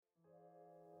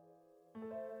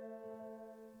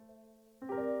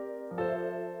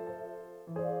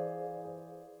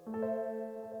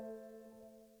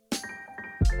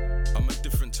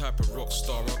rock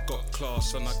star. I got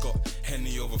class and I got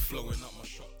Henny overflowing up my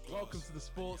shop. Welcome to the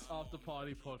Sports After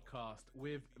Party podcast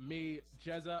with me,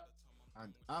 Jezza.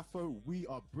 And Afo, we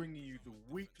are bringing you the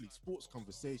weekly sports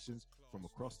conversations from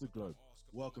across the globe.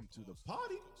 Welcome to the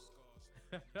party.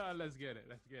 Let's get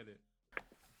it.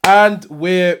 And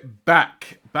we're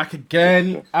back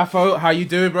again. Afo, how you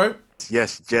doing, bro?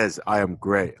 Yes, Jez, I am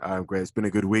great. It's been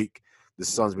a good week. The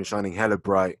sun's been shining hella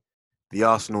bright. The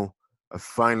Arsenal have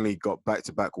finally got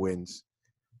back-to-back wins.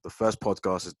 The first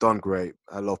podcast has done great.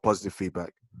 A lot of positive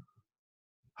feedback.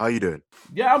 How you doing?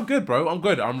 Yeah, I'm good, bro. I'm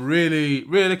good. I'm really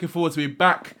looking forward to being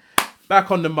back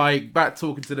on the mic, back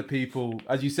talking to the people.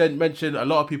 As you mentioned, a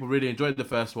lot of people really enjoyed the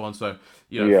first one. So,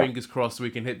 fingers crossed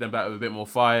we can hit them back with a bit more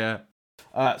fire.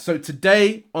 So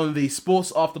today on the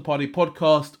Sports After Party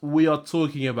podcast, we are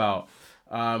talking about,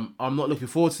 I'm not looking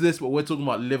forward to this, but we're talking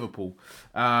about Liverpool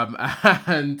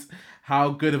and how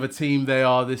good of a team they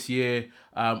are this year,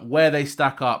 where they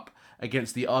stack up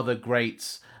against the other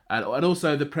greats, and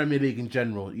also the Premier League in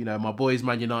general. You know, my boys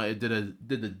Man United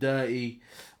did the dirty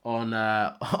on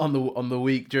the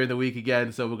week during the week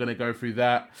again, so we're going to go through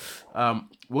that.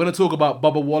 We're going to talk about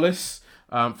Bubba Wallace.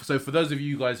 So for those of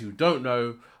you guys who don't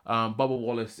know, Bubba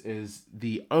Wallace is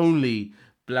the only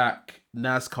black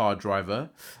NASCAR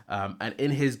driver, and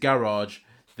in his garage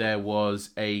there was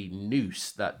a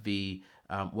noose that the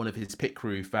one of his pit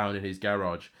crew found in his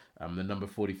garage, the number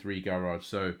 43 garage.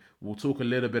 So we'll talk a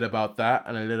little bit about that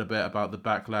and a little bit about the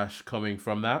backlash coming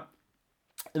from that.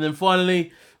 And then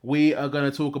finally, we are going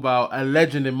to talk about a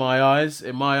legend in my eyes,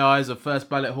 a first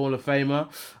ballot Hall of Famer,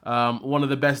 one of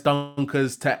the best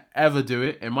dunkers to ever do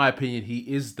it. In my opinion, he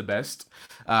is the best,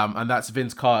 and that's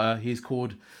Vince Carter. He's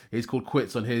called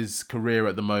quits on his career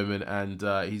at the moment, and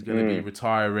he's going to be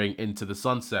retiring into the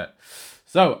sunset.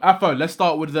 So, Afo, let's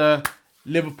start with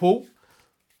Liverpool.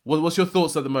 What's your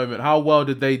thoughts at the moment? How well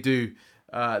did they do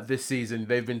this season?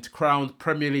 They've been crowned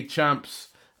Premier League champs.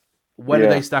 Where do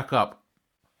they stack up?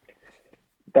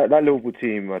 That Liverpool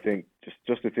team, I think,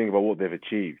 just to think about what they've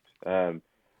achieved.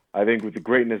 I think with the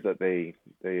greatness that they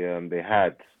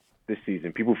had this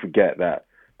season, people forget that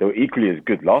they were equally as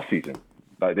good last season.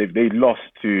 Like they lost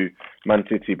to Man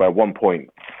City by 1 point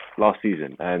last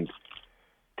season, and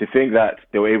to think that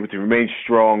they were able to remain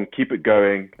strong, keep it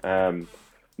going,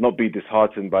 not be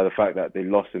disheartened by the fact that they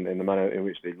lost in the manner in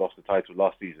which they lost the title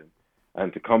last season,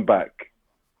 and to come back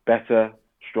better,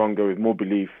 stronger, with more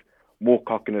belief, more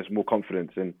cockiness, more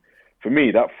confidence. And for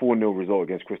me, that 4-0 result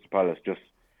against Crystal Palace just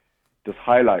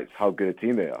highlights how good a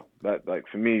team they are. That, like,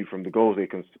 for me, from the goals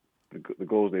the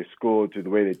goals they scored to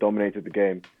the way they dominated the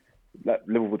game, that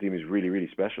Liverpool team is really, really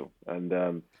special.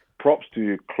 And props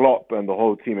to Klopp and the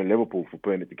whole team in Liverpool for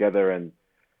putting it together and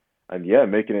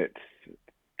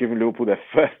giving Liverpool their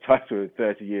first title in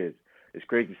 30 years. It's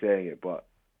crazy saying it, but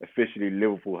officially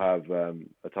Liverpool have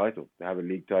a title. They have a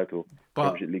league title,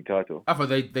 Championship League title. After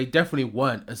they definitely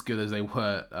weren't as good as they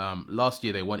were last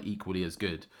year. They weren't equally as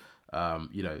good.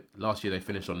 Last year they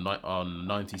finished on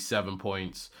 97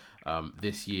 points.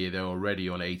 This year they're already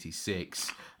on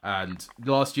 86. And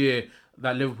last year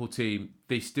that Liverpool team,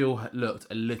 they still looked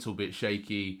a little bit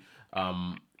shaky.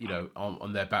 On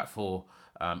their back four.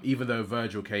 Even though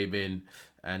Virgil came in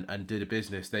and did a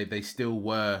business, they still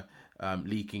were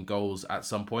leaking goals at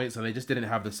some points, and they just didn't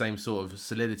have the same sort of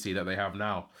solidity that they have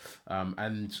now.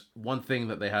 And one thing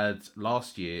that they had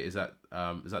last year is that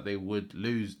they would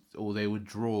lose or they would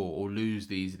draw or lose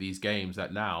these games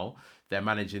that now they're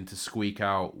managing to squeak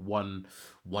out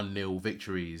 1-0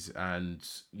 victories and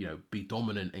be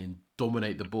dominant and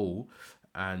dominate the ball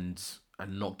and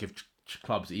not give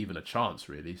clubs even a chance,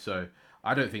 really. So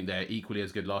I don't think they're equally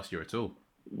as good last year at all.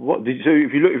 So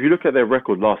if you look at their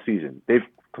record last season,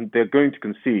 they're going to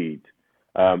concede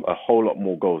a whole lot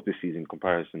more goals this season in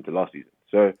comparison to last season.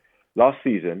 So last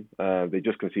season, they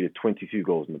just conceded 22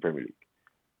 goals in the Premier League.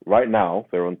 Right now,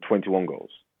 they're on 21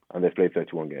 goals, and they've played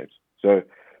 31 games. So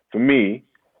for me,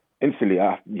 instantly,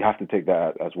 you have to take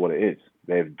that as what it is.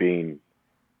 They've been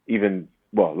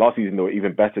last season they were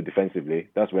even better defensively.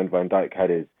 That's when Van Dijk had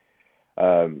his,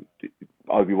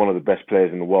 arguably one of the best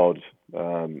players in the world,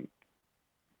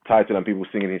 title, and people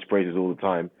singing his praises all the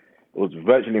time. It was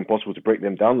virtually impossible to break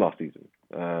them down last season.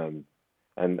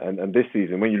 And this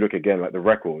season, when you look again at the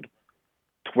record,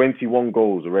 21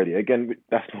 goals already. Again,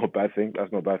 that's not a bad thing.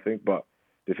 But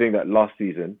the thing that last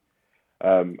season,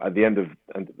 at the end of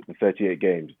the 38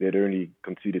 games, they had only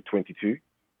conceded 22.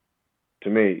 To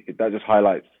me, that just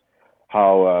highlights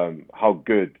how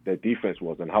good their defense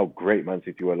was and how great Man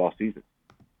City were last season.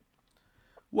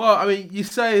 Well, I mean, you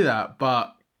say that,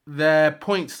 but their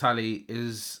points tally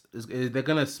is they're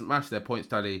going to smash their points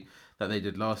tally that they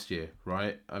did last year,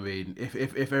 right? I mean, if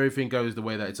everything goes the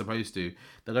way that it's supposed to,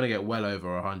 they're going to get well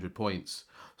over 100 points.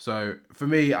 So for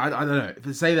me, I don't know. If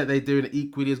they say that they're doing it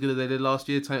equally as good as they did last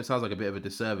year, it sounds like a bit of a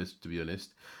disservice, to be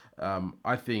honest.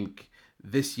 I think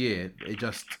this year it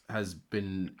just has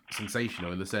been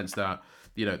sensational in the sense that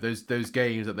those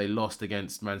games that they lost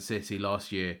against Man City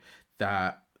last year,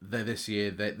 that this year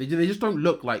they just don't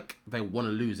look like they want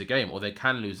to lose a game or they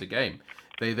can lose a game.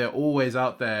 They're always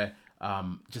out there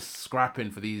just scrapping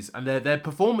for these, and their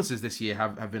performances this year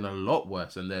have been a lot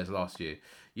worse than theirs last year.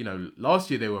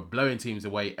 Last year they were blowing teams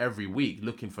away every week,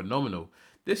 looking phenomenal.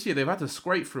 This year they've had to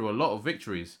scrape through a lot of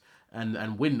victories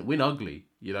and win ugly.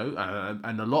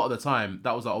 And a lot of the time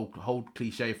that was a whole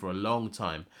cliche for a long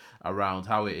time around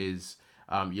how it is.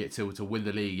 Yet to win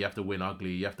the league, you have to win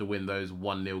ugly. You have to win those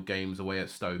 1-0 games away at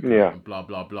Stoke and blah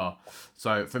blah blah.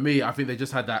 So for me, I think they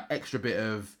just had that extra bit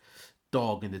of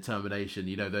dog and determination.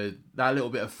 That little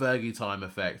bit of Fergie time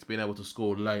effect, being able to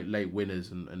score late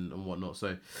winners and whatnot.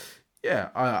 So yeah,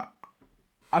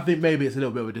 I think maybe it's a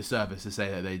little bit of a disservice to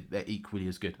say that they're equally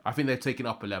as good. I think they've taken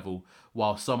up a level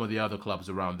while some of the other clubs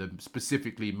around them,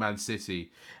 specifically Man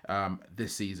City,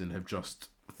 this season have just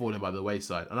fallen by the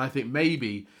wayside. And I think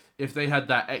maybe if they had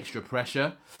that extra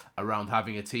pressure around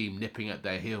having a team nipping at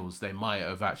their heels, they might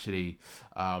have actually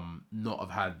not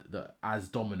have had as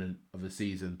dominant of a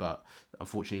season. But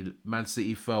unfortunately, Man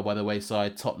City fell by the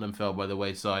wayside, Tottenham fell by the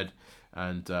wayside,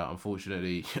 and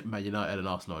unfortunately, Man United and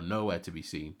Arsenal are nowhere to be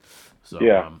seen. So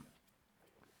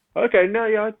okay, no,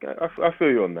 I feel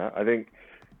you on that. I think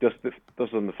just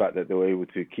on the fact that they were able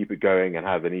to keep it going and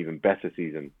have an even better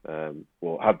season,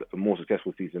 or have a more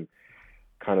successful season,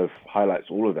 kind of highlights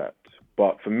all of that.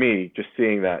 But for me, just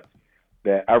seeing that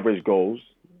their average goals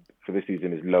for this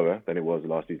season is lower than it was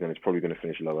last season, it's probably going to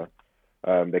finish lower.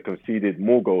 They conceded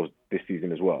more goals this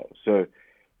season as well. So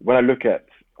when I look at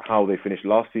how they finished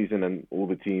last season and all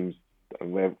the teams,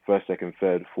 and we're first, second,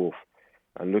 third, fourth,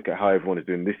 and look at how everyone is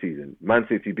doing this season, Man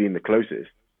City being the closest,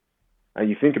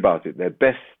 and you think about it, their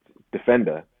best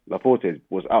defender, Laporte,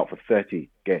 was out for 30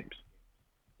 games,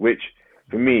 which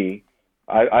for me,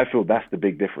 I feel that's the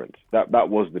big difference. That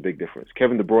was the big difference.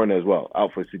 Kevin De Bruyne as well,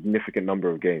 out for a significant number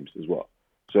of games as well.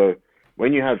 So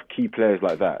when you have key players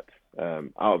like that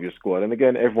out of your squad, and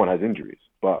again, everyone has injuries,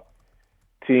 but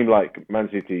team like Man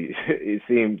City, it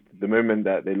seemed the moment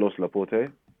that they lost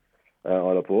Laporte,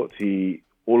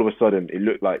 all of a sudden it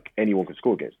looked like anyone could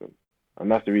score against them, and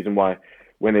that's the reason why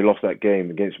when they lost that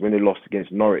game against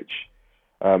Norwich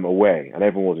away, and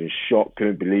everyone was in shock,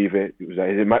 couldn't believe it. It was like,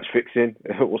 is it match fixing?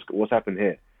 What's happened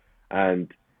here?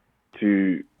 And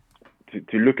to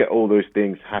look at all those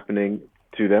things happening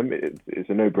to them, it's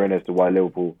a no-brainer as to why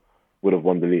Liverpool would have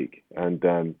won the league. And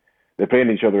they're playing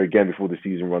each other again before the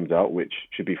season runs out, which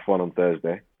should be fun on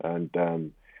Thursday. And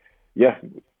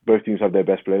both teams have their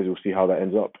best players. We'll see how that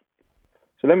ends up.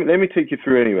 So let me take you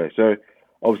through anyway. So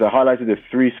obviously I highlighted the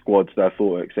 3 squads that I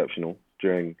thought were exceptional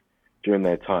during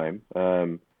their time.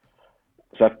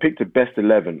 So I've picked a best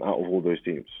 11 out of all those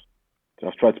teams. So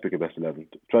I've tried to pick a best 11.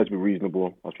 I've tried to be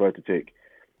reasonable. I've tried to take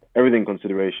everything in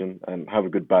consideration and have a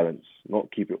good balance,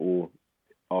 not keep it all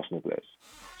Arsenal players.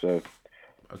 So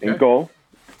in goal,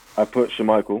 I put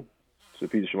Schmeichel, so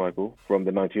Peter Schmeichel, from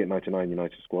the 98-99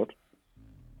 United squad.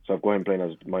 So I've got him playing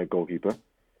as my goalkeeper.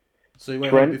 So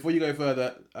wait, before you go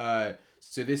further,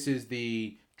 so this is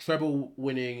the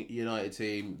treble-winning United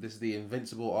team. This is the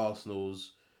invincible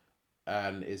Arsenals,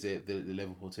 and is it the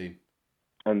Liverpool team?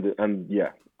 And yeah,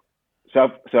 so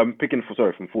I'm picking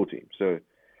from 4 teams. So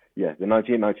yeah, the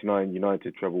 98-99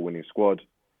 United treble-winning squad,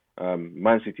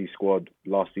 Man City squad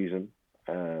last season,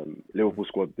 Liverpool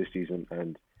squad this season,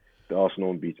 and the Arsenal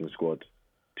unbeaten squad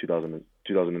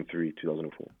 2003,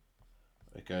 2004.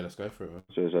 Okay, let's go for it, man.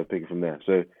 So I'm picking from there.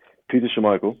 So Peter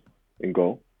Schmeichel in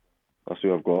goal. That's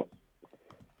who I've got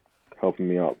helping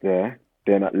me out there.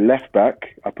 Then at left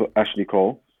back, I put Ashley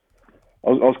Cole.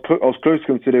 I was close to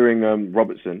considering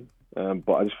Robertson,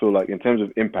 but I just feel like in terms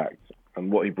of impact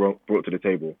and what he brought to the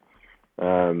table,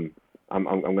 I'm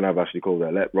gonna have Ashley Cole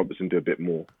there. Let Robertson do a bit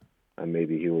more, and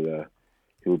maybe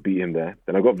he'll beat him there.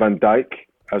 Then I got Van Dijk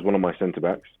as one of my centre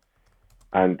backs,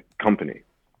 and Company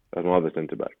as my other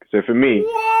centre back. So for me,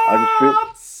 I just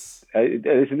feel.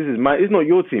 It's not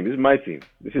your team. This is my team.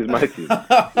 This is my team.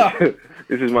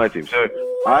 This is my team. So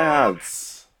I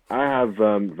have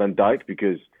Van Dijk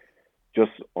because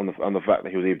just on the fact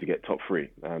that he was able to get top 3,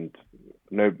 and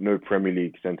no Premier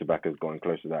League centre back has gotten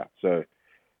close to that. So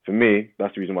for me,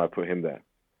 that's the reason why I put him there.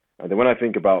 And then when I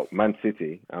think about Man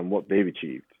City and what they've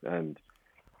achieved, and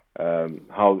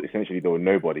how essentially they were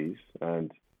nobodies,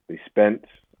 and they spent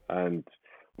and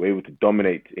were able to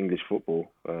dominate English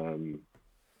football,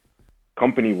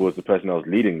 Company was the person that was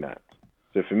leading that.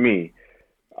 So for me,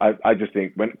 I just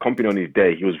think when Company on his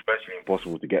day, he was virtually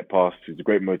impossible to get past. He's a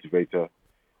great motivator,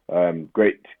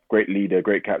 great leader,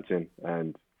 great captain.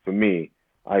 And for me,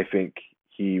 I think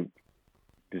he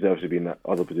deserves to be in that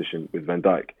other position with Van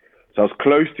Dijk. So I was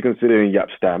close to considering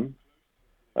Jaap Stam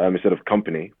instead of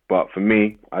Company. But for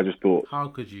me, I just thought... How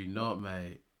could you not,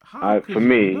 mate? For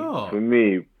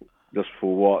me, just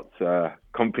for what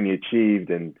Company achieved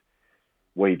and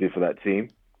what he did for that team,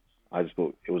 I just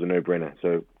thought it was a no-brainer.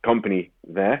 So Company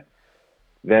there.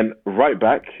 Then right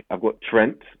back, I've got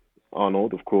Trent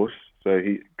Arnold, of course. So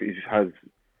he's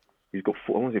got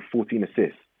 14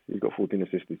 assists. He's got 14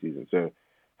 assists this season. So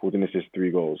 14 assists,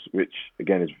 3 goals, which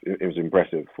again it was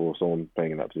impressive for someone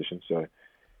playing in that position. So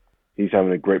he's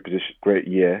having a great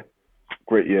year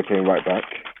playing right back.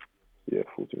 Yeah,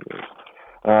 14 goals.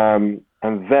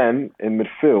 And then in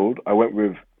midfield, I went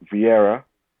with Vieira,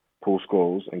 Paul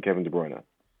Scholes, and Kevin De Bruyne.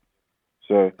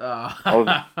 So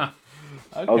I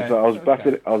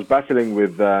was battling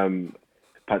with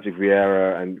Patrick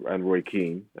Vieira and Roy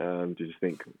Keane to just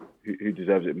think who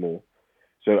deserves it more.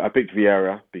 So I picked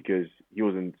Vieira because he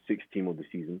was in 6 team of the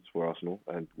seasons for Arsenal,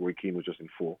 and Roy Keane was just in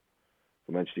 4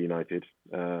 for Manchester United.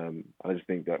 I just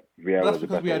think that Vieira was a better.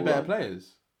 That's because we had better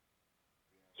players.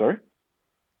 Sorry?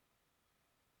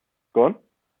 Go on.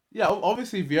 Yeah,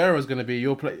 obviously Vieira is going to be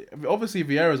your play. Obviously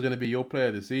Vieira is going to be your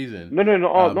player this season. No,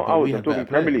 not ours. I'm talking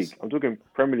Premier League. I'm talking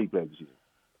Premier League player this season.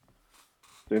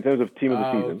 So in terms of team of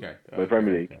the season, for the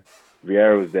Premier League,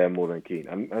 Vieira was there more than Keane.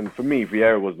 And for me,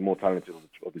 Vieira was the more talented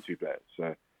of the 2 players.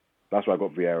 So that's why I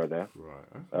got Vieira there.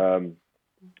 Right.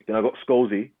 Then I got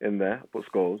Scholesy in there. I put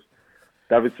Scholes.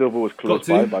 David Silva was close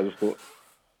by, but I just thought,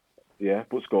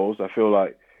 put Scholes. I feel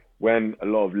like when a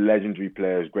lot of legendary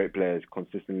players, great players,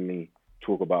 consistently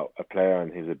talk about a player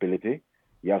and his ability,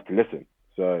 you have to listen.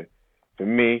 So for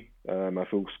me, I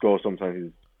feel Scholes sometimes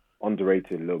is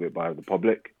underrated a little bit by the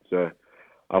public. So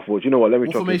I thought, you know what, let me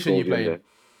What chuck formation you in there.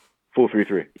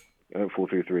 playing? 4-3-3.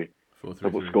 4-3-3. So I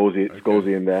put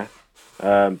Scholesy in there.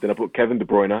 Then I put Kevin De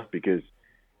Bruyne because,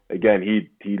 again,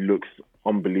 he looks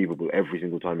unbelievable every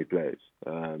single time he plays.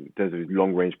 In terms of his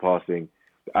long-range passing,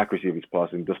 the accuracy of his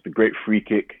passing, just the great free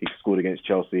kick he scored against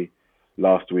Chelsea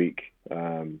last week.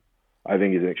 I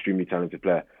think he's an extremely talented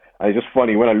player. And it's just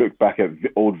funny, when I look back at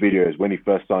old videos when he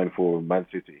first signed for Man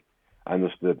City, and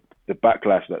just the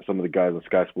backlash that some of the guys on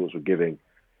Sky Sports were giving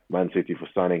Man City for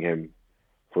signing him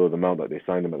for the amount that they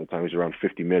signed him at the time, which was around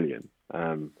 50 million.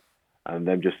 And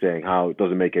them just saying how it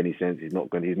doesn't make any sense. He's not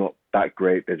that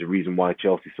great. There's a reason why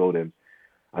Chelsea sold him.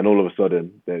 And all of a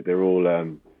sudden, they're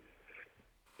all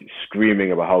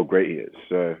screaming about how great he is.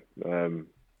 So,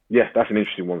 that's an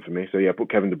interesting one for me. So, I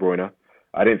put Kevin De Bruyne.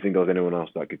 I didn't think there was anyone else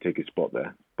that could take his spot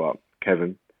there, but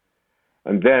Kevin.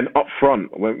 And then up front,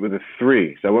 I went with a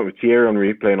 3. So I went with Thierry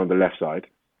Henry playing on the left side,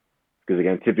 because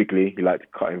again, typically he liked to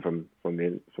cut in from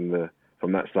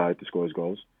that side to score his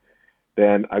goals.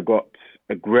 Then I got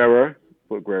Aguero,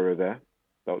 put Aguero there.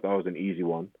 That was an easy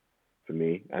one for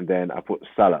me. And then I put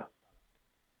Salah.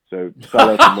 So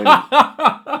Salah can win.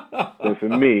 So for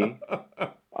me,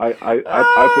 I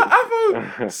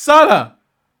put Salah.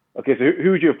 Okay, so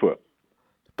who would you have put?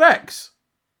 Bex.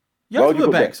 You have to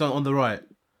put Bex on the right.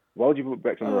 Why would you put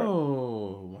Bex on the right?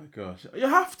 Oh my gosh. You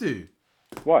have to.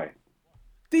 Why?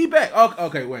 D-Beck.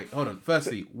 Okay, wait, hold on.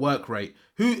 Firstly, work rate.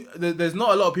 There's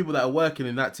not a lot of people that are working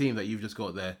in that team that you've just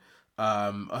got there.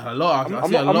 I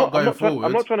see a lot going forward.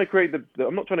 I'm not trying to create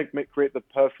the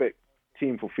perfect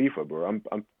team for FIFA, bro. I'm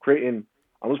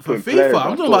just for putting FIFA.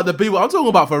 I'm talking about the people. I'm talking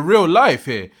about for real life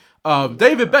here.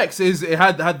 David Bex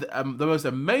had the most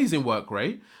amazing work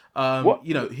rate. What?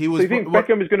 You know, he was. So you think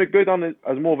Beckham is going to go down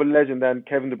as more of a legend than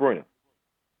Kevin De Bruyne?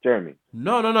 Jeremy?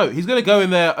 No. He's going to go in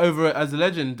there as a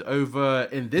legend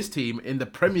in this team in the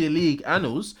Premier League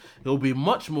annals. He'll be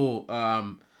much more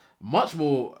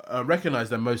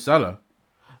recognized than Mo Salah.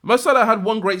 Mo Salah had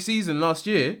one great season last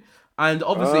year, and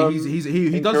obviously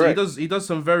he does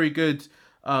some very good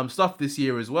stuff this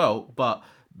year as well. But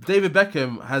David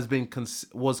Beckham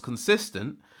was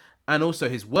consistent, and also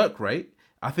his work rate.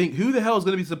 I think who the hell is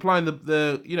going to be supplying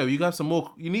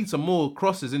you need some more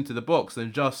crosses into the box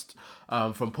than just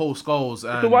from Paul Scholes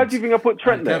and so why do you think I put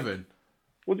Trent there? Kevin.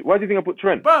 Why do you think I put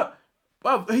Trent? But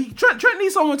Trent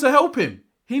needs someone to help him.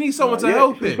 He needs someone to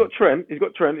help him. He's got Trent. He's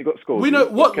got Scholes. We know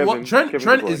what Trent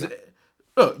is.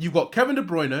 Look, you've got Kevin De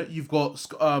Bruyne. You've got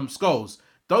Scholes.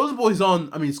 Those boys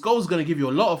Scholes is going to give you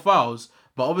a lot of fouls,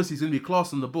 but obviously he's going to be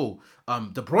class on the ball.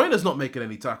 De Bruyne's not making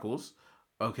any tackles.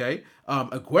 Okay,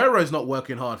 Aguero's not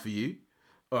working hard for you.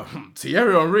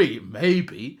 Thierry Henry,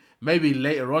 maybe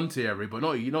later on Thierry, but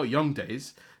not young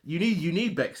days. You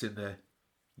need Bex in there.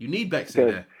 You need Bex in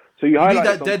there. So you need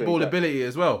that highlighted dead ball ability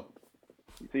as well.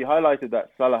 So you highlighted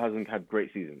that Salah hasn't had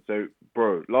great seasons. So,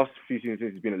 bro, last few seasons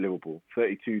since he's been at Liverpool,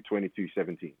 32, 22,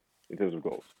 17 in terms of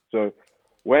goals. So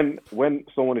when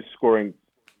someone is scoring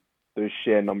those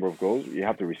sheer number of goals, you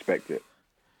have to respect it.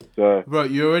 So, bro,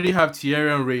 you already have Thierry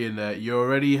Henry in there. You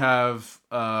already have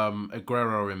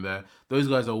Aguero in there. Those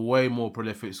guys are way more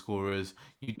prolific scorers.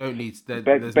 You don't need.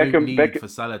 There's no need for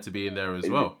Salah to be in there as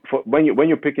well. When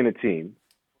you're picking a team,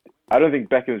 I don't think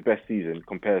Beckham's best season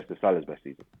compares to Salah's best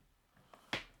season.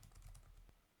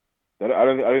 I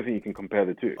don't think you can compare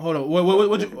the two. Hold on.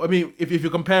 What I mean, if you're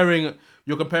comparing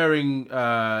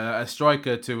a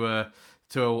striker to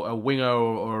a winger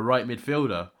or a right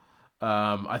midfielder,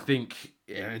 I think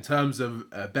in terms of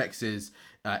Bex's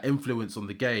influence on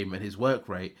the game and his work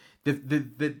rate,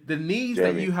 the needs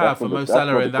that you have for Mo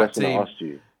Salah in that team.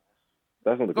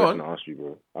 That's not the question I asked you,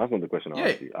 bro. That's not the question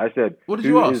I asked you. I said, what did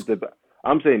you ask?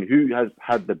 I'm saying who has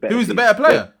had the better. Who's the better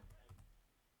player?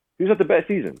 Who's had the better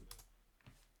season?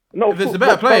 No, if there's a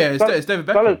better player, it's David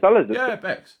Beckham. Salah's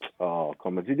Bex. Oh,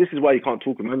 come on. See, this is why you can't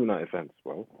talk to Man United fans,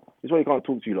 bro. This is why you can't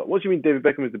talk to you lot. What do you mean David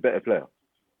Beckham is the better player?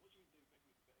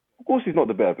 Of course he's not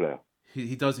the better player.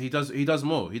 He does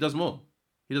more. He does more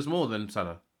than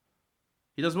Salah.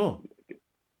 He does more.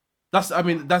 That's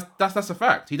a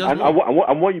fact. He does more.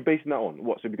 And what are you basing that on?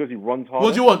 What? So because he runs hard?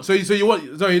 What do you want? So you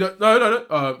want? So you don't?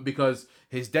 No. Because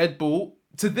his dead ball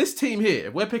to this team here.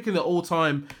 We're picking the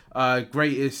all-time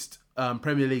greatest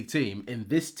Premier League team. In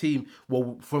this team,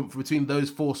 well, from between those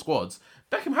four squads,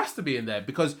 Beckham has to be in there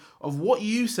because of what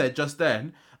you said just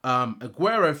then.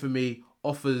 Aguero for me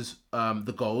offers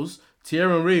the goals.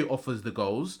 Thierry Henry offers the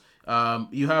goals.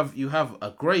 You have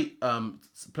a great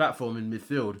platform in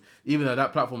midfield, even though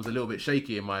that platform's a little bit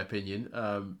shaky in my opinion.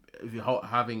 If you're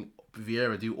having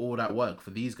Vieira do all that work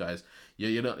for these guys,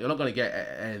 you're not going to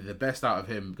get the best out of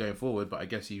him going forward. But I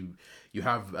guess you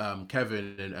have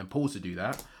Kevin and Paul to do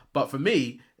that. But for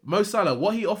me, Mo Salah,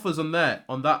 what he offers on that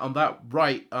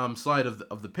right side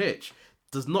of the pitch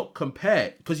does not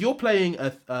compare because you're playing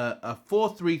a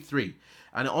 4-3-3,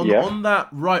 and on that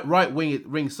right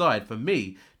wing side for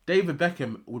me, David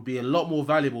Beckham would be a lot more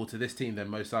valuable to this team than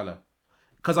Mo Salah.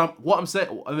 Because I'm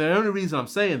saying, the only reason I'm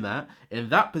saying that in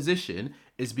that position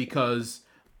is because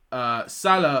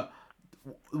Salah,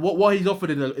 what he's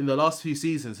offered in the last few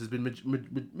seasons has been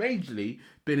majorly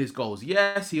been his goals.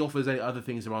 Yes, he offers other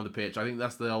things around the pitch. I think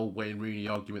that's the old Wayne Rooney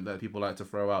argument that people like to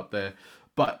throw out there.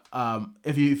 But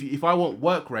if I want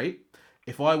work rate,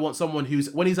 if I want someone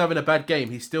who's when he's having a bad game,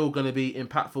 he's still going to be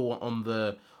impactful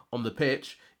on the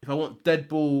pitch. If I want dead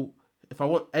ball, if I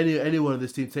want anyone on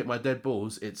this team to take my dead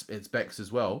balls, it's Bex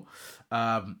as well.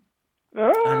 And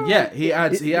yeah, he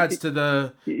adds to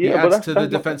the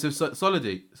defensive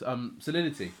solidity.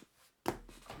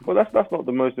 Well, that's not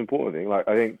the most important thing. Like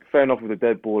I think fair enough with the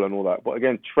dead ball and all that, but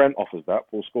again, Trent offers that,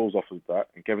 Paul Scholes offers that,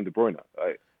 and Kevin De Bruyne.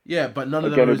 Right? Yeah, but none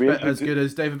of them are as good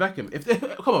as David Beckham.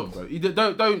 Come on, bro, you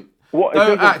don't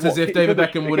act as if David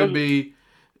Beckham wouldn't be.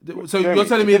 So you're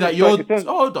telling me that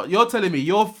you're telling me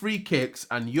your free kicks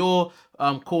and your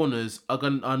corners are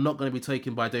not going to be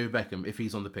taken by David Beckham if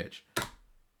he's on the pitch.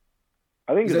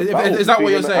 I think is that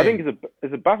what you're saying? I think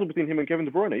it's a battle between him and Kevin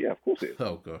De Bruyne. Yeah, of course it is.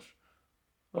 Oh gosh.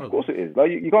 Of course it is.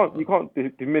 Like you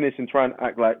can't diminish and try and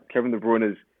act like Kevin De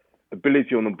Bruyne's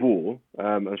ability on the ball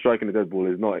and striking the dead ball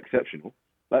is not exceptional.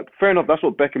 Like fair enough, that's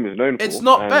what Beckham is known for. It's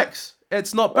not Bex.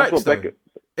 It's not Bex.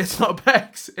 It's not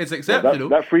Bex. It's exceptional.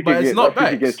 That free kick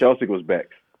against Chelsea was Bex.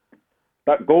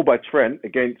 That goal by Trent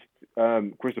against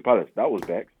Crystal Palace, that was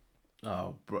Bex.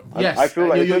 Oh, bro. Yes. I feel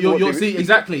like you'll see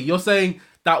exactly. You're saying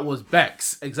that was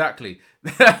Bex. Exactly.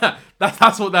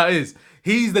 That's what that is.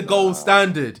 He's the gold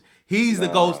standard. He's the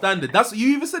gold standard. That's you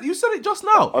even said. You said it just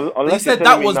now. You said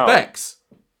that was Bex.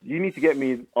 You need to get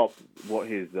me up what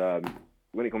his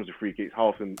when it comes to free kicks. How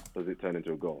often does it turn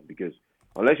into a goal? Because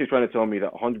unless you're trying to tell me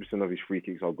that 100% of his free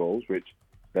kicks are goals, which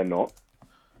they're not,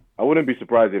 I wouldn't be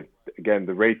surprised if again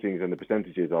the ratings and the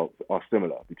percentages are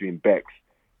similar between Bex,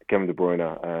 Kevin De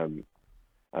Bruyne,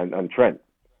 and Trent.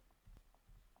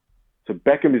 So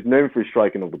Beckham is known for his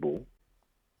striking of the ball.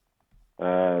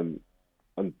 And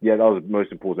yeah, that was the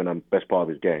most important and best part of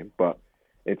his game. But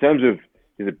in terms of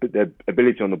his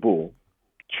ability on the ball,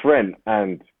 Trent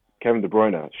and Kevin De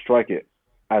Bruyne strike it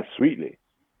as sweetly.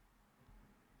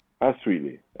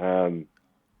 And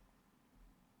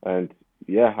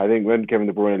yeah, I think when Kevin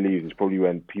De Bruyne leaves, it's probably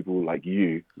when people like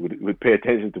you would pay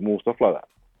attention to more stuff like that.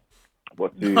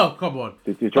 But come on.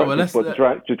 To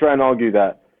try and argue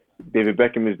that David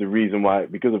Beckham is the reason why,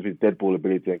 because of his dead ball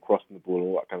ability and crossing the ball and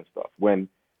all that kind of stuff. When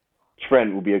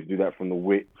Trent will be able to do that from the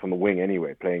wing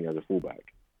anyway, playing as a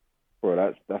fullback.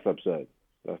 Bro, that's absurd.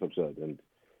 That's absurd. And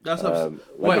That's absurd.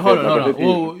 like Wait, I hold said, on, like I hold said on. to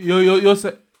you, Well,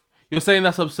 you're saying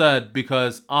that's absurd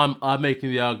because I'm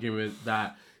making the argument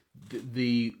that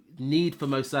the need for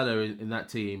Mo Salah in that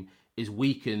team is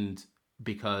weakened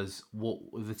because what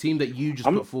the team that you just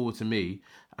put forward to me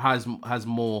has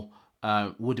more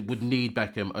would need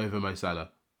Beckham over Mo Salah.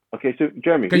 okay, so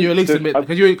Jeremy, Can you at least admit?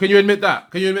 Can you admit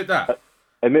that? Can you admit that?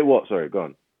 Admit what? Sorry, go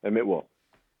on. Admit what?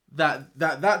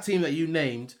 That team that you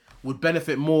named would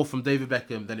benefit more from David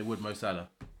Beckham than it would Mo Salah.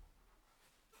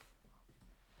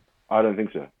 I don't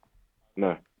think so.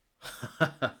 No,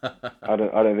 I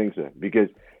don't think so. Because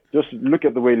just look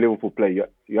at the way Liverpool play.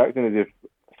 You're acting as if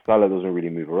Salah doesn't really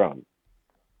move around.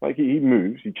 Like he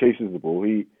moves, he chases the ball,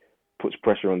 he puts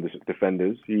pressure on the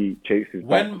defenders, he chases.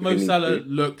 When Mo Salah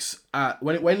looks at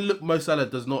when Mo Salah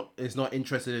is not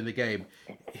interested in the game,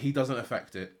 he doesn't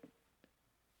affect it.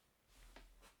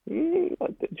 Do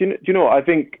you know what? I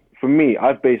think for me,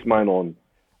 I base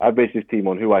this team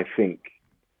on who I think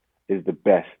is the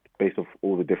best based off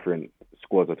all the different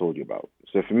squads I told you about.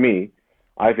 So for me,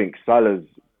 I think Salah's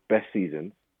best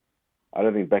seasons, I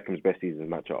don't think Beckham's best seasons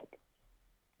match up,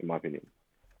 in my opinion.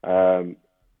 And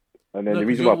then the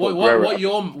reason why what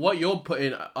you're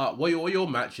putting what you're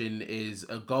matching is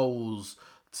a goals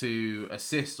to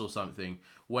assist or something.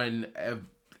 When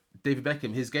David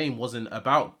Beckham, his game wasn't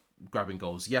about grabbing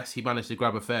goals. Yes, he managed to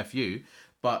grab a fair few,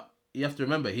 but you have to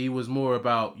remember he was more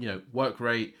about work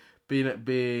rate,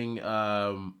 being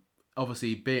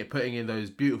obviously putting in those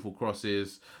beautiful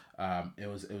crosses. It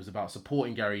was about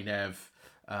supporting Gary Nev,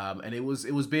 and it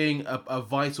was being a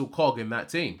vital cog in that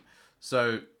team.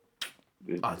 So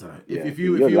I don't know if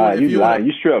you're lying.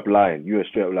 You straight up lying. You are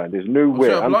straight up lying. There's no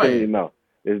way. I'm telling you now.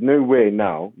 There's no way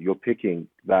now you're picking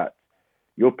that.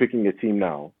 You're picking a team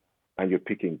now, and you're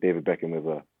picking David Beckham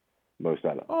over Mo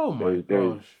Salah. Oh my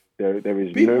gosh. There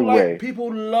is no way.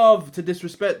 People love to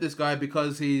disrespect this guy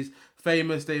because he's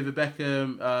famous, David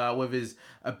Beckham, with his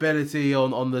ability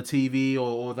on the TV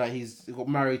or that he's got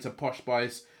married to Posh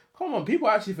Spice. Come on, people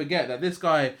actually forget that this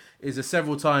guy is a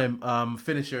several-time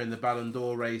finisher in the Ballon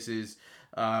d'Or races.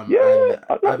 No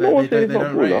one said he's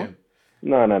not baller.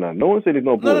 No. No one said he's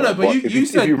not baller. No. But you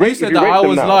said that I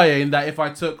was lying. That if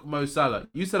I took Mo Salah,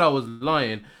 you said I was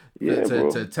lying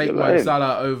to take Mo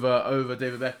Salah over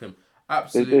David Beckham.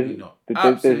 Absolutely not.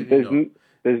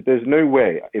 There's no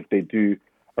way if they do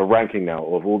a ranking now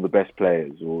of all the best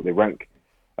players, or they rank,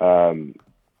 when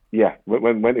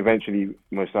eventually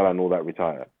Mo Salah and all that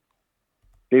retire,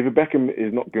 David Beckham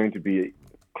is not going to be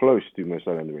close to Mo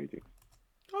Salah in the rating.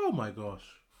 Oh my gosh,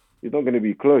 he's not going to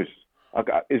be close.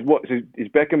 Is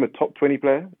Beckham a top 20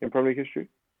 player in Premier League history?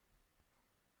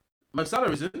 Mo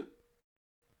Salah isn't.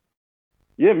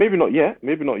 Yeah, maybe not yet,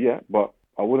 but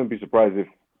I wouldn't be surprised if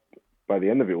by the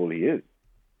end of it all he is.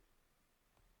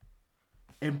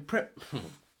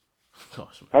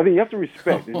 Gosh, I think you have to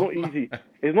respect. It's not easy.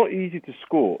 It's not easy to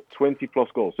score 20 plus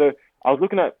goals. So I was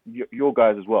looking at your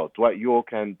guys as well, Dwight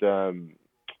York and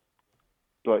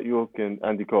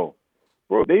Andy Cole.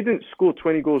 Bro, they didn't score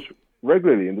 20 goals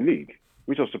regularly in the league,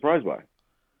 which I was surprised by.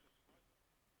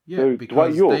 Yeah, so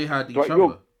because they had each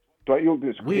other. Dwight York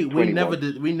didn't score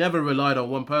 20 we never relied on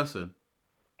one person.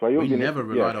 We never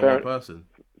relied on one person.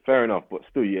 Fair enough, but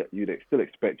still, you'd still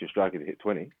expect your striker to hit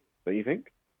 20, don't you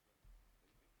think?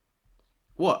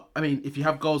 What? I mean, if you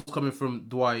have goals coming from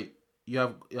Dwight, you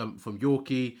have from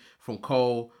Yorkie, from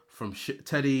Cole, from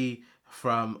Teddy,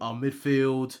 from our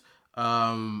midfield,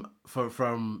 from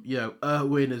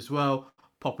Irwin as well,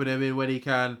 popping him in when he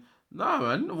can. Nah,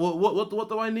 man. What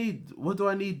do I need? What do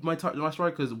I need my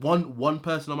strikers? One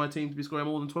person on my team to be scoring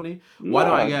more than 20? Why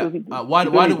don't I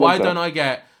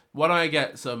get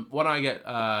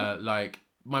like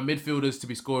my midfielders to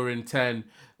be scoring 10,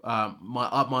 my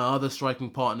other striking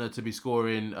partner to be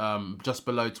scoring just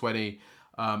below 20,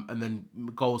 and then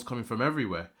goals coming from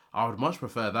everywhere? I would much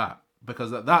prefer that,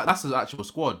 because that's the actual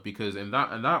squad. Because in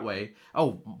that way,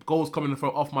 goals coming from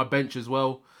off my bench as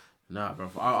well. Nah,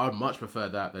 bro, I'd much prefer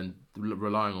that than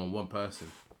relying on one person.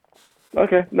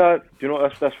 Okay, no, do you know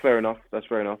what? That's fair enough. That's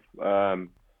fair enough.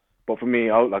 But for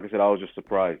me, like I said, I was just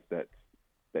surprised that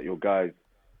your guys,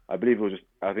 I think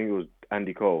it was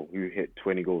Andy Cole who hit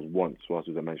 20 goals once whilst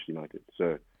he was at Manchester United.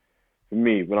 So for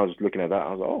me, when I was just looking at that,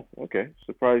 I was like, oh, okay,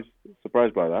 surprised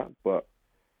by that. But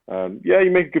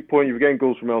you make a good point. If you're getting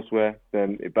goals from elsewhere,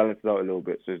 then it balances out a little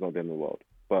bit, so it's not the end of the world.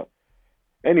 But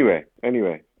anyway,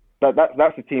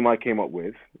 that's the team I came up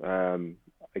with.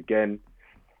 Again,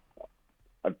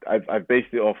 I've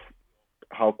based it off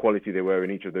how quality they were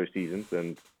in each of those seasons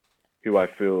and who I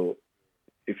feel,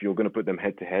 if you're going to put them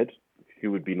head to head,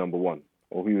 who would be number one,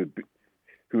 or who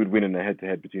would win in a head to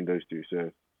head between those two.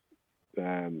 So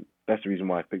that's the reason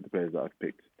why I picked the players that I've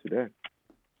picked today.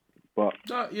 But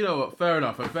you know what? Fair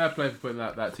enough. And fair play for putting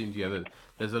that team together.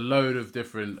 There's a load of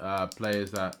different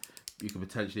players that you could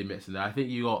potentially mix in there. I think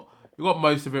you got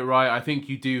most of it right. I think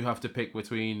you do have to pick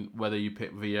between whether you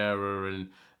pick Vieira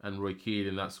and Roy Keane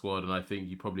in that squad, and I think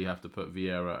you probably have to put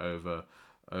Vieira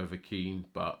over Keane.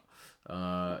 But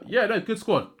good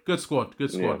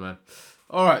squad, man.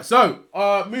 All right, so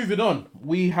moving on,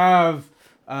 we have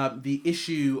the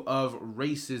issue of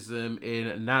racism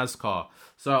in NASCAR.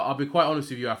 So I'll be quite honest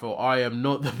with you, Afo. I am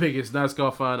not the biggest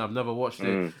NASCAR fan. I've never watched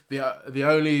it. The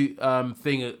only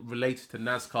thing related to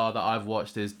NASCAR that I've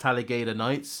watched is Talladega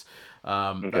Nights.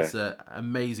 That's an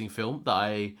amazing film that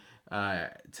I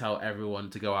tell everyone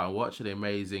to go out and watch. An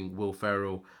amazing Will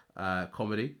Ferrell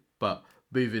comedy. But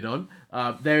moving on,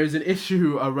 there is an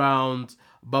issue around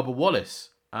Bubba Wallace.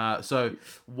 So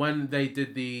when they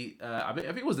did the, I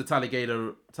think it was the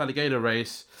Talladega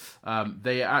race,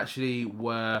 they actually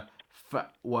were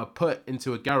put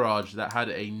into a garage that had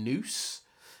a noose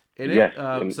in it. Yes,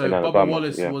 so in Bubba Alabama,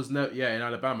 Wallace yeah. was in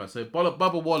Alabama. So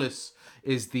Bubba Wallace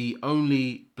is the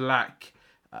only black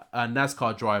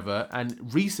NASCAR driver,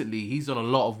 and recently he's done a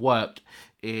lot of work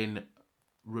in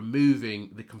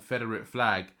removing the Confederate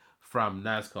flag from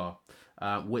NASCAR,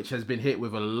 which has been hit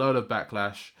with a lot of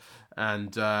backlash.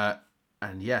 And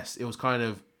yes, it was kind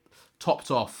of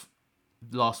topped off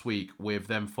last week with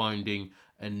them finding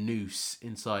a noose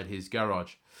inside his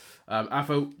garage.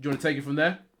 Afo, do you want to take it from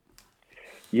there?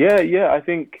 Yeah. I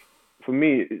think for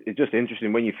me, it's just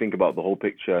interesting when you think about the whole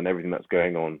picture and everything that's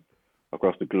going on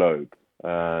across the globe.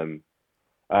 And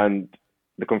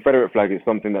the Confederate flag is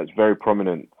something that's very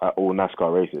prominent at all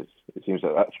NASCAR races. It seems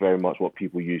that that's very much what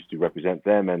people use to represent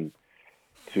them and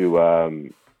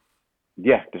to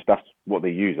that's what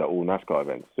they use at all NASCAR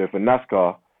events. So for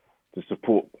NASCAR to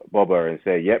support Bubba and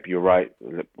say, yep, you're right,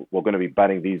 we're going to be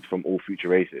banning these from all future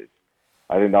races,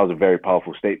 I think that was a very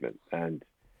powerful statement. And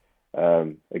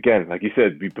again, like you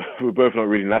said, we're both not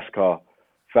really NASCAR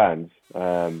fans,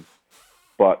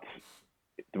 but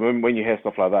the moment when you hear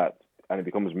stuff like that and it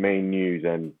becomes main news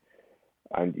and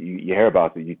you hear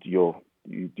about it,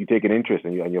 you take an interest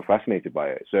and you're fascinated by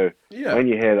it. So when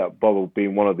you hear that Bubba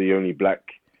being one of the only black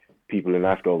people in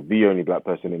NASCAR, the only black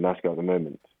person in NASCAR at the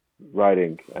moment,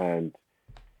 riding, and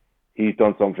he's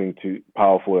done something too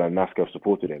powerful and NASCAR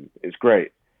supported him, it's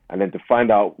great. And then to find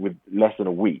out with less than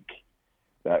a week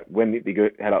that when they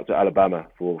head out to Alabama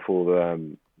for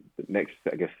the next,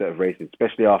 I guess, set of races,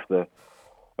 especially after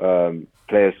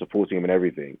players supporting him and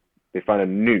everything, they find a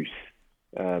noose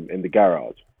in the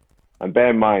garage. And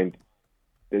bear in mind,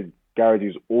 there's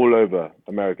garages all over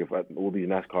America for all these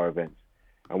NASCAR events.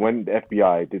 And when the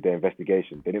FBI did their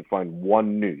investigation, they didn't find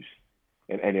one noose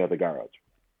in any other garage.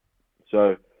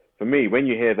 So for me, when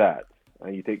you hear that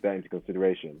and you take that into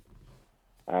consideration,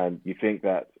 and you think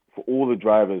that for all the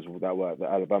drivers that were at the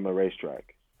Alabama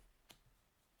racetrack,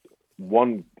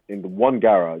 in the one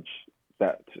garage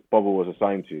that Bubba was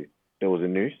assigned to, there was a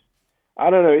noose. I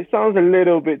don't know. It sounds a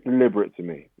little bit deliberate to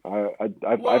me. I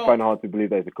find it hard to believe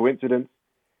there's a coincidence.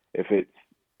 If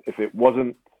it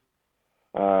wasn't,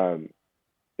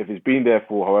 if it's been there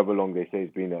for however long they say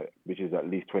it's been there, which is at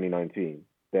least 2019,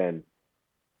 then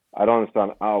I don't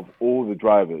understand. Out of all the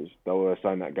drivers that were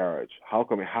assigned that garage, how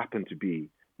come it happened to be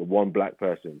the one black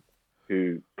person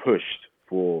who pushed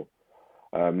for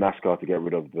NASCAR to get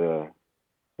rid of the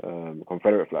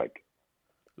Confederate flag?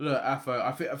 Look, Afo,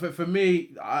 I think for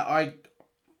me, I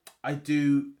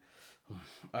do.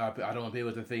 I don't want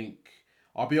people to think.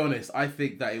 I'll be honest. I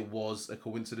think that it was a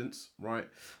coincidence, right?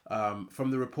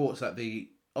 From the reports that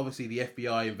obviously the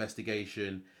FBI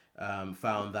investigation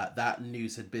found that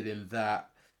news had been in that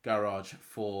garage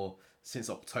since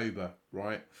October,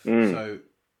 right? So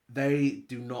they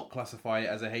do not classify it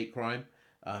as a hate crime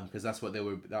because that's what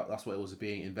that's what it was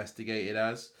being investigated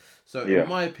as. So in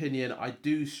my opinion, I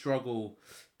do struggle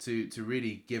to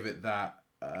really give it that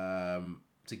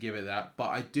but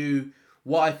I do.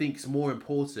 What I think is more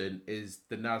important is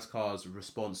the NASCAR's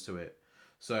response to it.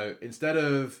 So instead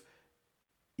of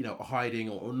hiding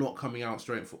or not coming out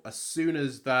straight, as soon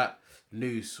as that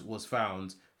noose was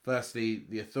found, firstly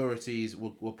the authorities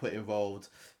were put involved.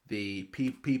 The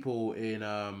people in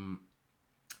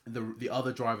the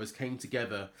other drivers came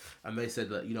together and they said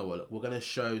that we're going to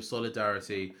show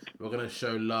solidarity, we're going to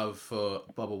show love for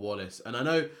Bubba Wallace. And I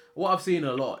know what I've seen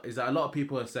a lot is that a lot of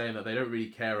people are saying that they don't really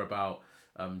care about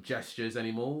gestures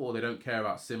anymore, or they don't care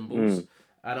about symbols.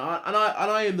 And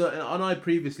I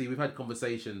previously we've had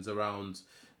conversations around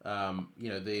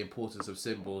the importance of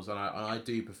symbols, and I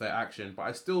do prefer action, but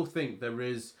I still think there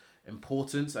is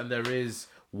importance and there is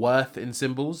worth in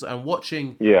symbols. And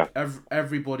watching Yeah,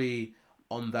 everybody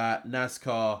on that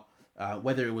NASCAR,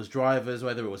 whether it was drivers,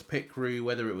 whether it was pit crew,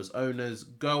 whether it was owners,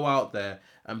 go out there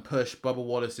and push Bubba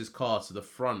Wallace's car to the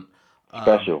front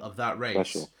special, of that race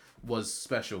special. was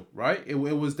special, right? It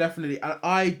was definitely.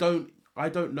 I don't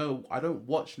know. I don't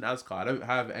watch NASCAR. I don't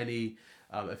have any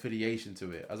affiliation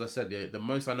to it. As I said, the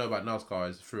most I know about NASCAR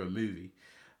is through a movie.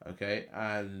 Okay,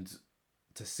 and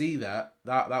to see that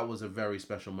was a very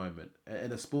special moment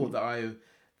in a sport that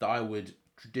I would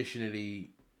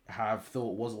traditionally have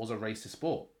thought was a racist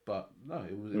sport. But no,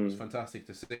 it was fantastic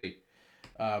to see.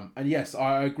 And yes,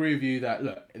 I agree with you that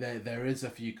look, there is a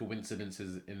few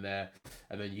coincidences in there,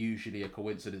 and then usually a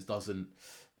coincidence doesn't.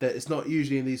 That it's not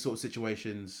usually in these sort of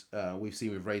situations we've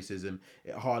seen with racism.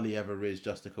 It hardly ever is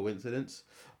just a coincidence.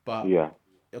 But Yeah,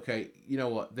 okay, you know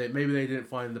what? Maybe they didn't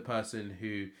find the person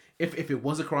who, if it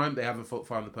was a crime, they haven't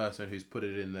found the person who's put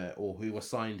it in there or who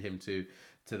assigned him to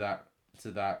that to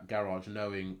that garage,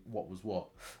 knowing what was what.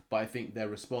 But I think their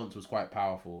response was quite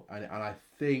powerful, and I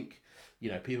think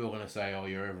people are gonna say, "Oh,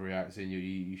 you're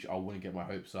overreacting. I wouldn't get my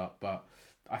hopes up," but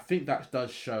I think that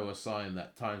does show a sign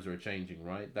that times are changing,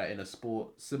 right? That in a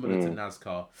sport similar to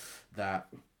NASCAR, that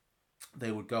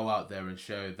they would go out there and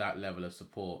show that level of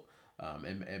support.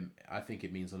 And I think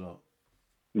it means a lot.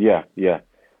 yeah, yeah.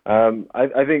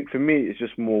 I think for me, it's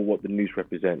just more what the noose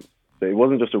represents. So it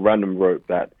wasn't just a random rope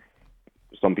that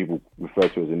some people refer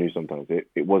to as a noose sometimes.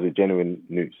 It was a genuine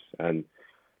noose. And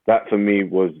that for me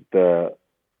was the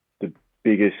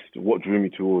biggest, what drew me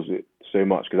towards it so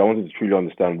much, because I wanted to truly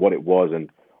understand what it was and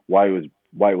why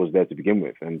it was there to begin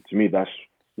with. And to me, that's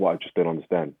what I just don't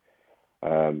understand.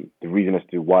 The reason as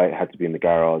to why it had to be in the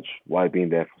garage, why it been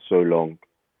there for so long,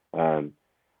 um,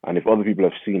 and if other people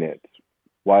have seen it,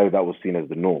 why that was seen as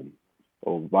the norm,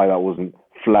 or why that wasn't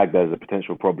flagged as a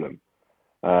potential problem.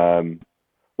 Um,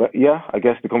 but yeah, I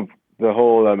guess the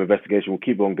whole investigation will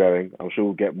keep on going. I'm sure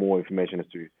we'll get more information as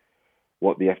to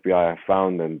what the FBI have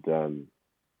found, and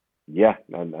yeah,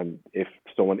 and if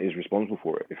someone is responsible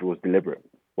for it, if it was deliberate.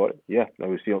 But yeah, no,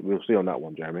 we'll see on that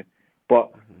one, Jeremy.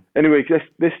 But anyway,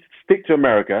 let's stick to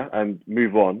America and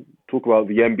move on. Talk about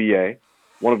the NBA.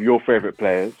 One of your favorite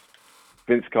players,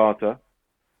 Vince Carter.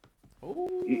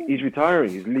 He's Ooh,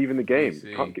 retiring. He's leaving the game.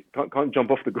 DC. Can't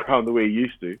jump off the ground the way he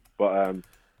used to. But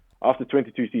after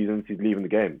 22 seasons, he's leaving the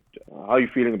game. How are you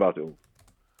feeling about it all?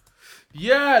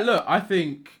 Yeah, look, I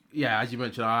think, as you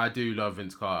mentioned, I do love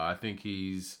Vince Carter. I think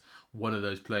he's one of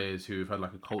those players who've had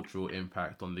like a cultural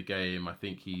impact on the game. I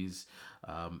think he's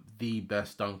the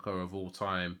best dunker of all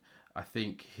time. I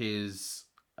think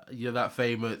that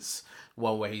famous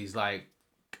one where he's like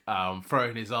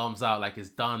throwing his arms out like it's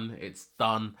done, it's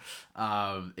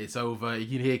over.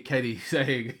 You can hear Kenny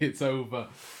saying it's over,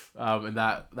 and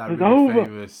that It's really over.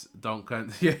 famous dunk.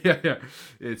 Yeah.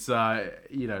 It's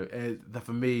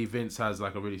for me, Vince has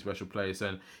like a really special place,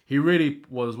 and he really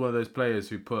was one of those players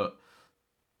who put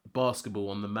basketball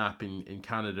on the map in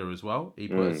Canada as well. He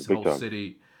put Big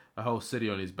time. a whole city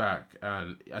on his back,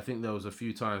 and I think there was a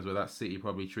few times where that city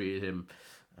probably treated him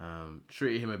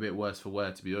a bit worse for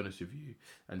wear, to be honest with you,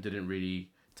 and didn't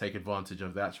really take advantage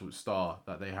of the actual star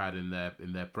that they had in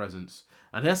their presence.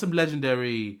 And there's some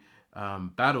legendary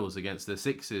battles against the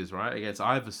Sixers, right? Against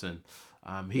Iverson.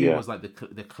 He Yeah. was like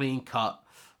the clean cut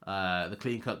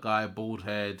guy, bald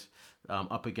head,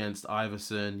 up against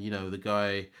Iverson. The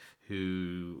guy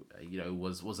who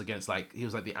was against, like, he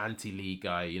was like the anti-league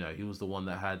guy. He was the one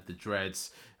that had the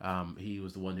dreads. He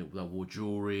was the one that wore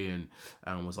jewelry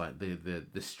and was like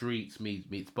the streets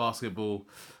meets basketball.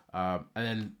 And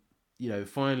then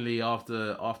finally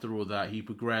after all that, he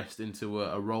progressed into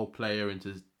a role player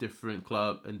into different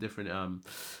club and different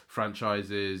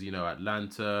franchises.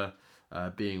 Atlanta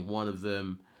being one of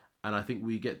them. And I think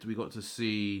we got to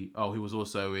see. Oh, he was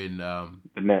also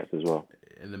The Nets as well.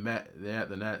 in the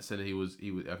Nets, and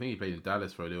I think he played in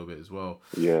Dallas for a little bit as well.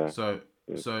 Yeah. So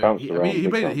It so bounced he I mean around he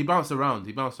big played time. he bounced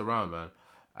around man,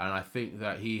 and I think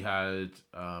that he had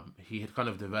kind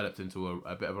of developed into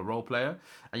a bit of a role player,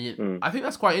 and I think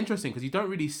that's quite interesting because you don't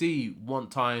really see one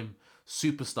time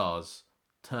superstars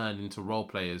turn into role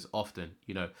players often.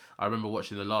 I remember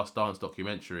watching the Last Dance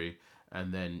documentary,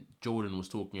 and then Jordan was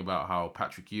talking about how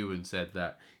Patrick Ewing said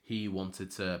that he wanted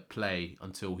to play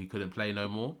until he couldn't play no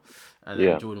more. And then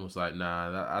Yeah. Jordan was like, nah,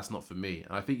 that's not for me.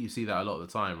 And I think you see that a lot of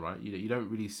the time, right? You don't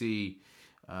really see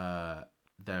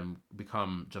them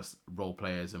become just role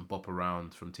players and bop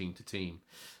around from team to team.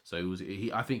 So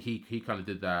I think he kind of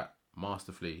did that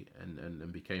masterfully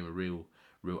and became a real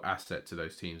asset to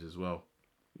those teams as well.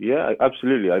 Yeah,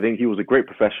 absolutely. I think he was a great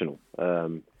professional.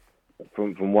 From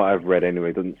what I've read anyway,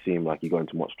 it doesn't seem like he got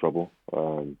into much trouble.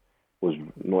 Was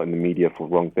not in the media for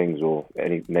wrong things or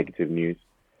any negative news.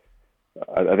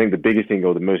 I think the biggest thing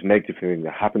or the most negative thing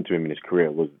that happened to him in his career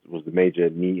was the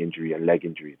major knee injury and leg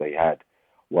injuries that he had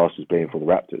whilst he was playing for the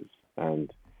Raptors.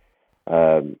 And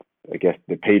I guess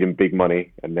they paid him big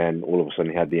money, and then all of a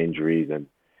sudden he had the injuries, and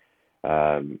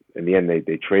in the end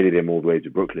they traded him all the way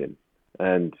to Brooklyn.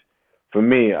 And for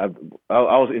me, I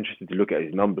was interested to look at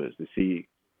his numbers to see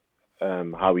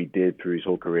how he did through his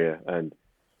whole career, and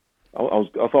I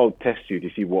thought I'd test you to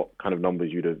see what kind of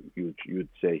numbers you would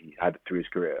say he had through his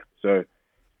career. So,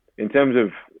 in terms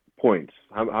of points,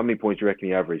 how many points do you reckon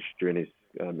he averaged during his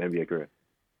NBA career?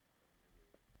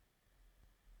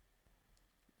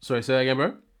 Sorry, say that again,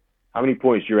 bro. How many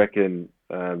points do you reckon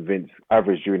Vince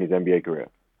averaged during his NBA career?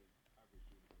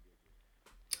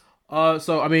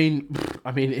 So I mean,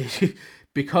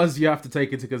 because you have to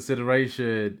take into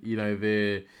consideration,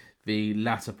 the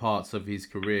latter parts of his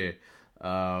career.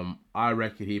 I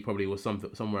reckon he probably was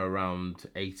somewhere around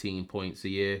 18 points a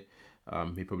year.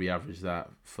 He probably averaged that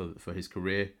for his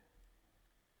career.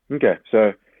 Okay,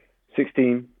 so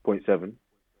 16.7,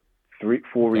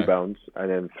 4 rebounds,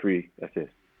 and then 3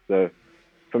 assists. So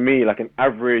for me, like an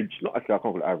average, not actually I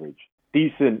can't call it average,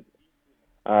 decent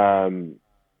baller,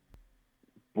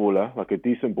 like a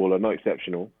decent baller, not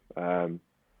exceptional.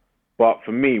 But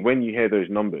for me, when you hear those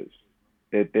numbers,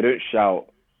 they don't shout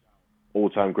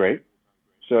all-time great.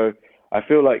 So I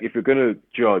feel like if you're going to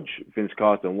judge Vince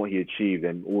Carter and what he achieved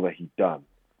and all that he's done,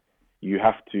 you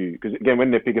have to, because again,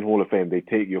 when they're picking Hall of Fame, they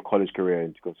take your college career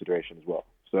into consideration as well.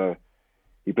 So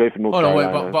he played for North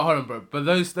Carolina. Hold on, bro. But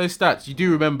those stats, you do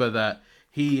remember that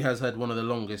he has had one of the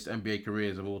longest NBA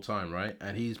careers of all time, right?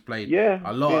 And he's played a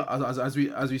lot. Yeah.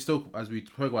 As we spoke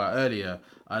about earlier,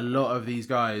 a lot of these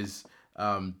guys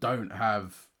don't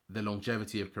have the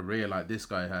longevity of career like this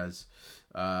guy has.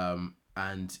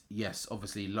 And yes,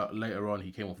 obviously later on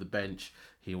he came off the bench.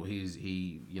 He from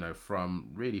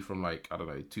like, I don't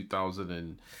know,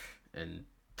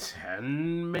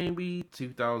 2010 maybe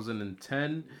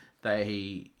 2010 that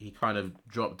he kind of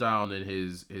dropped down in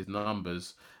his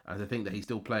numbers. And I think that he's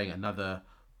still playing another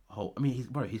whole. I mean,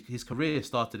 his career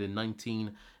started in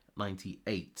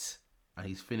 1998 and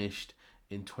he's finished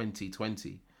in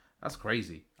 2020. That's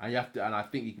crazy. And I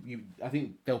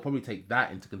think they'll probably take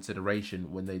that into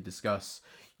consideration when they discuss,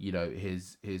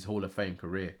 his Hall of Fame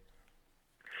career.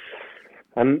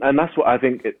 And that's what I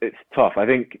think. It's tough. I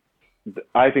think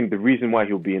the reason why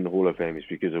he'll be in the Hall of Fame is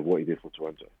because of what he did for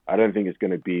Toronto. I don't think it's going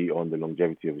to be on the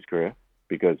longevity of his career,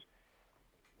 because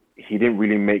he didn't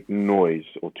really make noise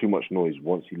or too much noise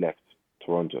once he left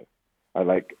Toronto.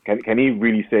 Can he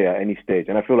really say at any stage?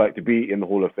 And I feel like to be in the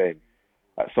Hall of Fame,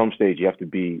 at some stage you have to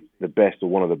be the best or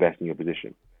one of the best in your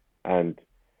position. And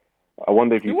I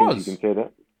wonder if you think he can say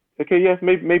that. Okay, yeah,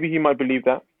 maybe he might believe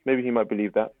that.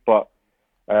 But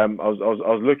I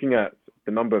was looking at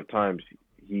the number of times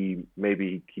he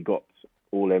got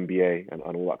All NBA and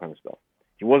all that kind of stuff.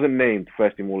 He wasn't named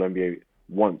first team All NBA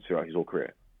once throughout his whole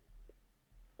career.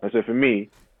 And so for me,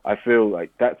 I feel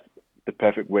like that's the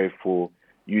perfect way for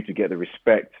you to get the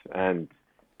respect and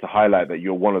to highlight that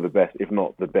you're one of the best, if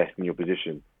not the best in your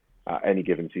position at any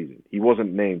given season. He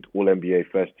wasn't named All NBA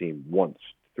first team once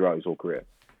throughout his whole career.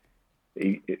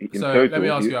 Let me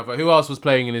ask you, Afo, who else was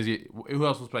playing in his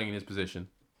position?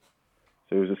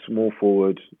 So he was a small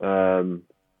forward. You're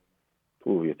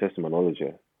testing my knowledge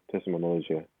here. Can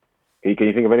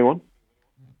you think of anyone?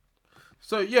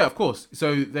 So yeah, of course.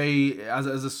 So they, as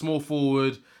a small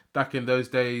forward back in those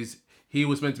days, he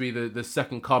was meant to be the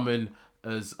second coming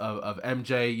of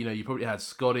MJ. You probably had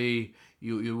Scotty.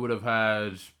 You would have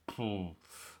had. Scotty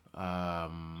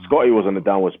was on a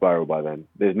downward spiral by then.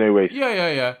 There's no way.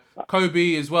 Yeah.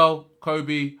 Kobe as well.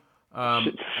 Kobe.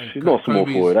 She's not a small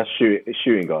forward. That's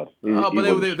shooting guard. But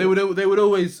they would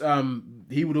always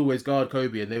he would always guard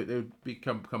Kobe, and they would be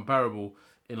comparable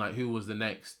in like who was the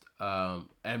next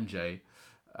MJ.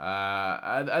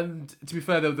 And to be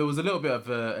fair, there was a little bit of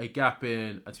a gap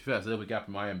in. To be fair, there's a little bit of a gap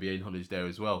in my NBA knowledge there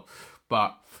as well.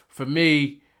 But for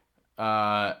me,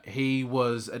 he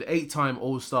was an 8-time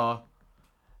All-Star.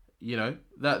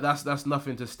 That's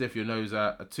nothing to stiff your nose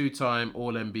at. A 2-time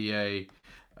All NBA,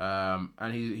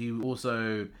 and he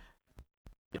also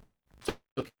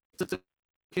took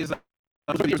his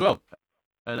as well,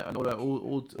 and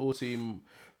all team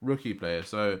rookie player.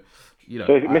 So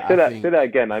So say that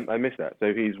again. I missed that.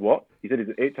 So he's what? He said he's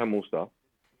an 8-time All-Star.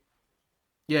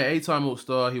 Yeah, 8-time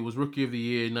All-Star. He was Rookie of the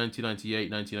Year in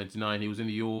 1998, 1999. He was in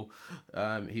the All.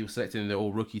 He was selected in the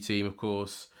All-Rookie team, of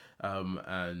course.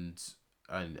 And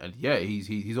yeah,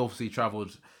 he's obviously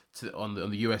travelled to on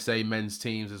the USA men's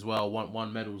teams as well.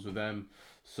 Won medals with them.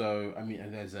 So I mean,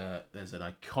 and there's an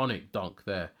iconic dunk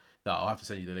there that I'll have to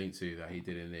send you the link to that he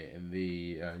did in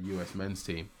the US men's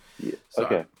team. Yeah. So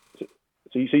Okay.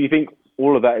 So you think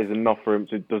all of that is enough for him?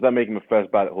 So does that make him a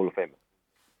first ballot Hall of Famer?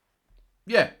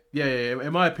 Yeah.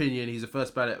 In my opinion, he's a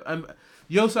first ballot.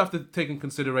 You also have to take in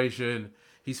consideration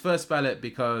he's first ballot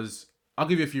because I'll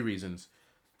give you a few reasons.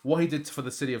 What he did for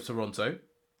the city of Toronto,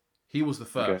 he was the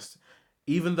Okay. first.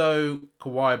 Even though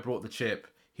Kawhi brought the chip,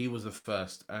 he was the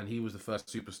first, and he was the first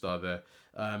superstar there.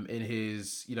 In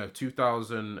his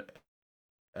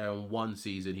 2001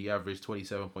 season, he averaged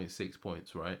 27.6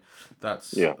 points. Right,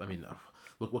 that's Yeah. I mean,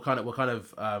 I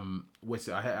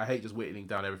hate just whittling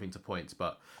down everything to points,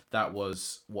 but that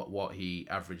was what he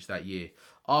averaged that year.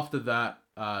 After that,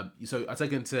 so I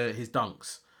take into his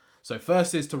dunks. So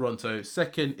first is Toronto,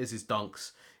 second is his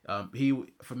dunks.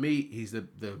 For me, he's the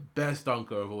best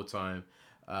dunker of all time.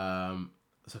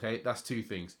 It's okay. That's two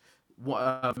things.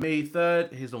 For me,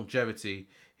 third, his longevity,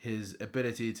 his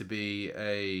ability to be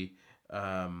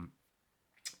in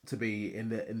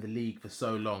the league for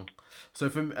so long. So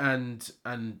and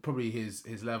probably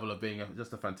his level of being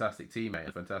just a fantastic teammate,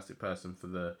 a fantastic person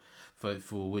for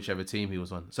whichever team he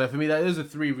was on. So for me, those are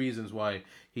three reasons why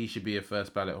he should be a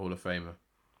first ballot Hall of Famer.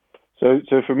 So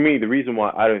for me, the reason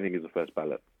why I don't think he's a first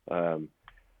ballot,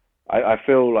 I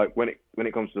feel like when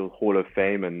it comes to Hall of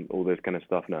Fame and all this kind of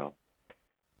stuff now,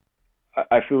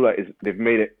 I feel like they've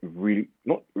made it really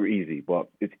not easy, but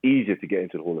it's easier to get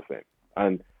into the Hall of Fame.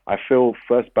 And I feel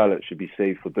first ballot should be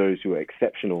saved for those who are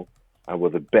exceptional and were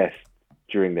the best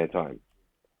during their time.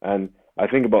 And I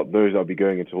think about those that'll be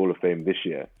going into Hall of Fame this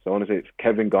year. So I want to say it's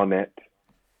Kevin Garnett,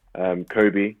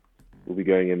 Kobe will be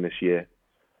going in this year,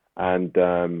 and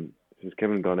it's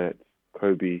Kevin Garnett,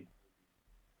 Kobe.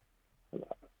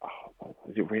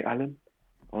 Is it Ray Allen?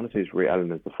 I want to say it's Ray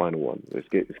Allen as the final one.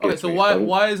 Okay, so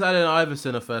why is Allen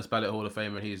Iverson a first ballot Hall of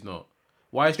Famer and he's not?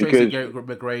 Why is Tracy because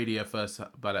McGrady a first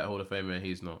ballot Hall of Famer and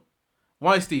he's not?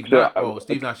 Why is Steve so Nash? Oh,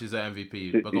 Steve Nash is the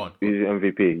MVP. But go on. he's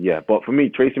MVP, yeah. But for me,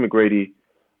 Tracy McGrady,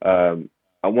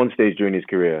 at one stage during his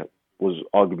career, was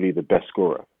arguably the best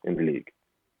scorer in the league.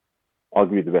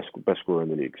 Arguably the best scorer in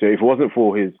the league. So if it wasn't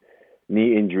for his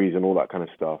knee injuries and all that kind of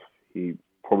stuff, he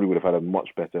probably would have had a much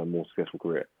better and more successful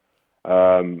career.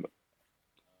 Um,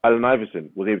 Allen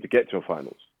Iverson was able to get to a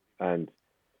finals, and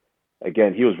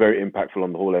again, he was very impactful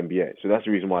on the whole NBA. So that's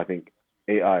the reason why I think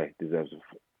AI deserves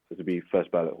to be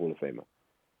first ballot Hall of Famer.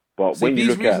 But See, when you these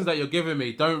look reasons at that you're giving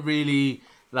me don't really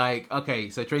okay,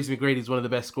 so Tracy McGrady is one of the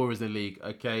best scorers in the league,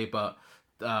 okay, but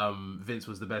Vince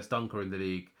was the best dunker in the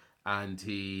league, and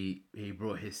he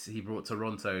brought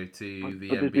Toronto to the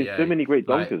but there's been so NBA. many great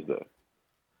Like, dunkers though.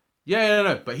 yeah,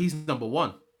 no, but he's number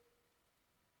one.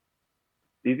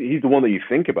 He's the one that you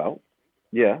think about.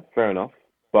 Yeah, fair enough.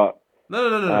 But No.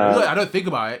 Look, I don't think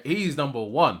about it. He's number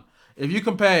one. If you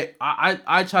compare,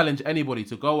 I challenge anybody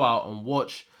to go out and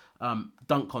watch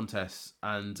dunk contests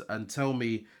and tell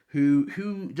me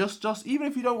who just even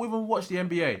if you don't even watch the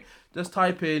NBA, just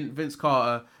type in Vince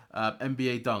Carter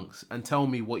NBA dunks and tell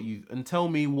me what you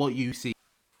see.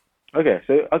 okay,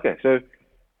 so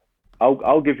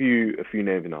I'll give you a few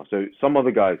names now. So some other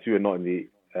guys who are not in the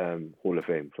Hall of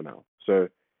Fame for now. So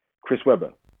Chris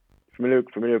Webber, familiar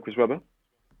with Chris Webber?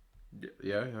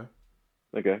 Yeah.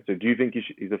 Okay, so do you think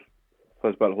he's a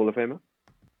first ballot Hall of Famer?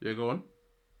 Yeah, go on.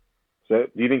 So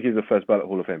do you think he's a first ballot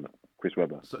Hall of Famer, Chris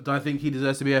Webber? So, do I think he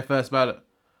deserves to be a first ballot?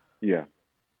 Yeah.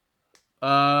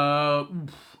 I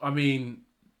mean,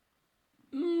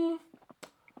 mm,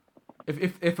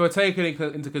 if we're taking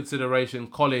into consideration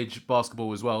college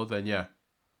basketball as well, then yeah.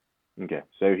 Okay,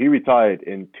 so he retired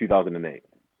in 2008.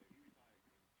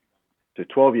 So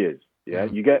 12 years. Yeah,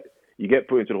 Mm. you get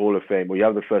put into the Hall of Fame, or you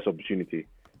have the first opportunity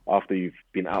after you've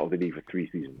been out of the league for 3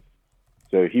 seasons.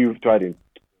 So he retired in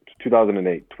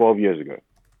 2008, 12 years ago,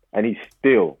 and he's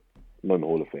still not in the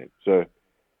Hall of Fame. So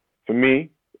for me,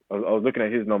 I was looking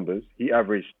at his numbers. He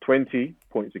averaged 20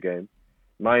 points a game,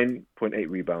 9.8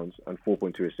 rebounds, and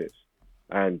 4.2 assists.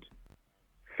 And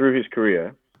through his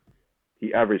career,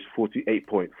 he averaged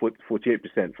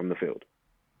 48% from the field.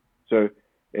 So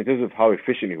in terms of how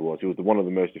efficient he was one of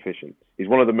the most efficient. He's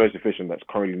one of the most efficient that's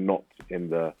currently not in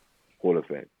the Hall of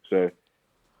Fame. So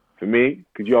for me,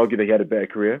 could you argue that he had a better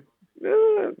career?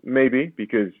 Maybe,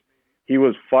 because he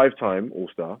was 5-time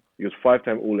All-Star. He was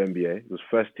 5-time All-NBA. He was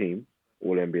first team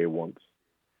All-NBA once.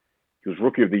 He was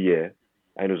Rookie of the Year,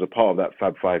 and he was a part of that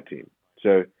Fab Five team.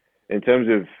 So in terms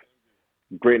of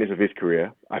greatness of his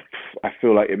career, I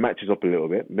feel like it matches up a little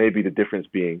bit. Maybe the difference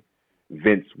being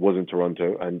Vince was in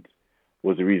Toronto and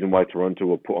was the reason why Toronto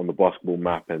were put on the basketball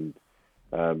map and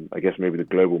I guess maybe the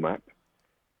global map.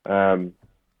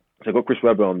 So I got Chris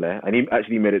Webber on there, and he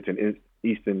actually made it to an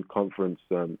Eastern Conference.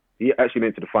 He actually made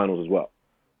it to the finals as well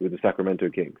with the Sacramento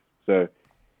Kings. So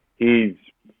he's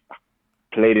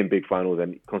played in big finals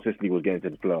and consistently was getting to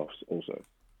the playoffs also.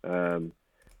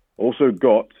 Also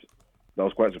got, that I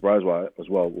was quite surprised by as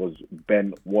well, was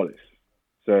Ben Wallace.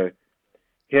 So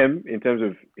him, in terms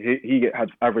of, he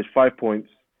had averaged 5 points,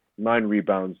 9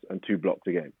 rebounds, and 2 blocks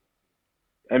a game.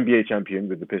 NBA champion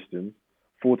with the Pistons,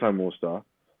 4-time All-Star,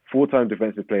 4-time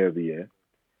Defensive Player of the Year,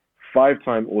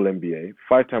 5-time All-NBA,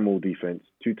 5-time All-Defense,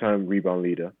 2-time rebound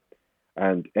leader,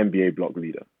 and NBA block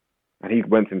leader. And he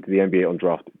went into the NBA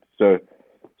undrafted. So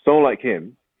someone like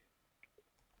him,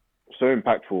 so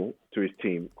impactful to his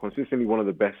team, consistently one of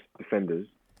the best defenders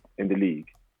in the league,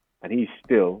 and he's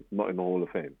still not in the Hall of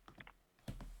Fame.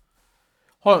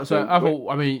 Hold on, so Afo,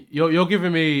 I mean, you're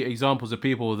giving me examples of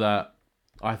people that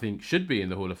I think should be in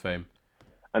the Hall of Fame.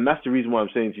 And that's the reason why I'm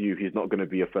saying to you he's not going to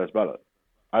be a first ballot.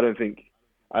 I don't think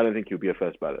he'll be a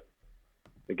first ballot.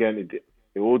 Again,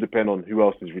 it will depend on who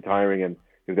else is retiring and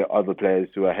if there are other players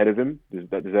who are ahead of him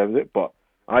that deserves it. But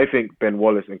I think Ben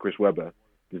Wallace and Chris Webber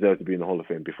deserve to be in the Hall of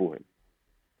Fame before him,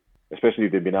 especially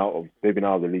if they've been out of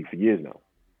the league for years now.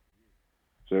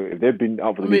 So if they've been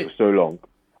out of the league for so long,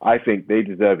 I think they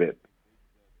deserve it.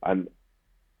 And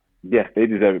yeah, they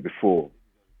deserve it before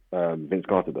Vince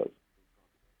Carter does.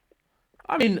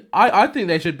 I mean, I think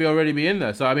they should already be in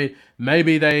there. So I mean,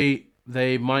 maybe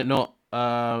they might not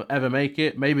ever make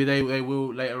it. Maybe they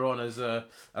will later on as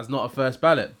not a first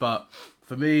ballot. But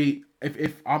for me,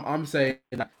 if I'm saying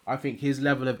that I think his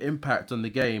level of impact on the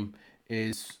game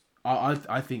is,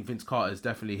 I think Vince Carter is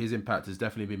definitely, his impact has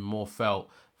definitely been more felt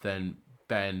than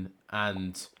Ben.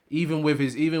 And even with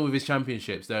his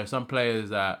championships, there are some players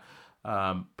that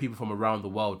people from around the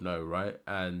world know, right?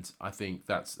 And I think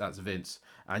that's Vince.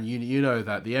 And you know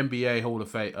that the NBA Hall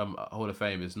of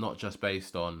Fame is not just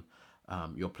based on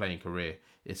your playing career;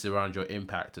 it's around your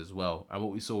impact as well. And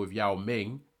what we saw with Yao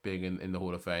Ming being in the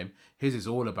Hall of Fame, his is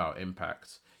all about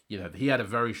impact. You know, he had a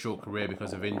very short career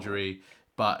because of injury,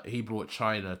 but he brought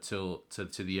China to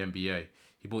the NBA.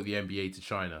 He brought the NBA to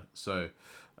China, so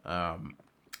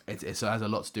it has a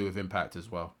lot to do with impact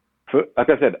as well. Like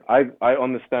I said, I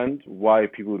understand why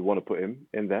people would want to put him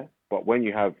in there, but when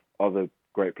you have other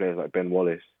great players like Ben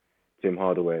Wallace, Tim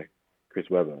Hardaway, Chris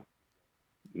Webber,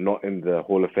 not in the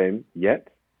Hall of Fame yet,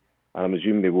 and I'm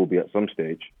assuming they will be at some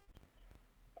stage,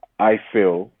 I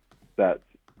feel that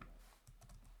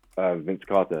Vince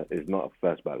Carter is not a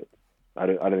first ballot. I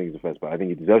don't think he's a first ballot. I think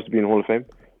he deserves to be in the Hall of Fame,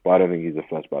 but I don't think he's a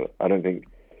first ballot. I don't think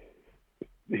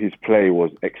his play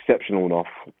was exceptional enough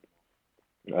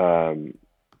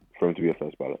for him to be a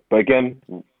first ballot. But again,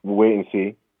 we'll wait and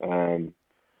see.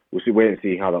 Wait and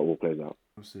see how that all plays out.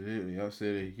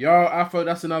 Absolutely. Yo, Afo,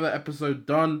 that's another episode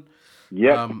done.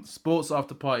 Yep. Sports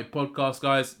After Party podcast,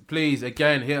 guys. Please,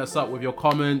 again, hit us up with your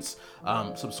comments.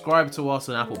 Subscribe to us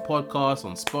on Apple Podcasts,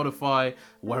 on Spotify,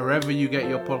 wherever you get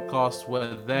your podcasts.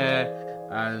 We're there.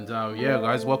 And yeah,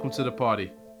 guys, welcome to the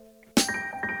party.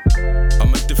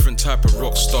 I'm a different type of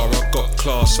rock star, I got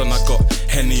class and I got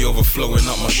Henny overflowing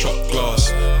up my shot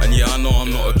glass. And yeah, I know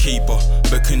I'm not a keeper,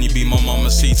 but can you be my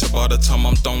mamacita by the time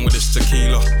I'm done with this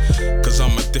tequila? Cause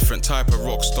I'm a different type of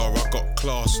rock star, I got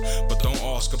class. But don't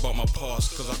ask about my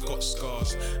past, cause I got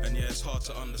scars. And yeah, it's hard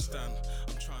to understand.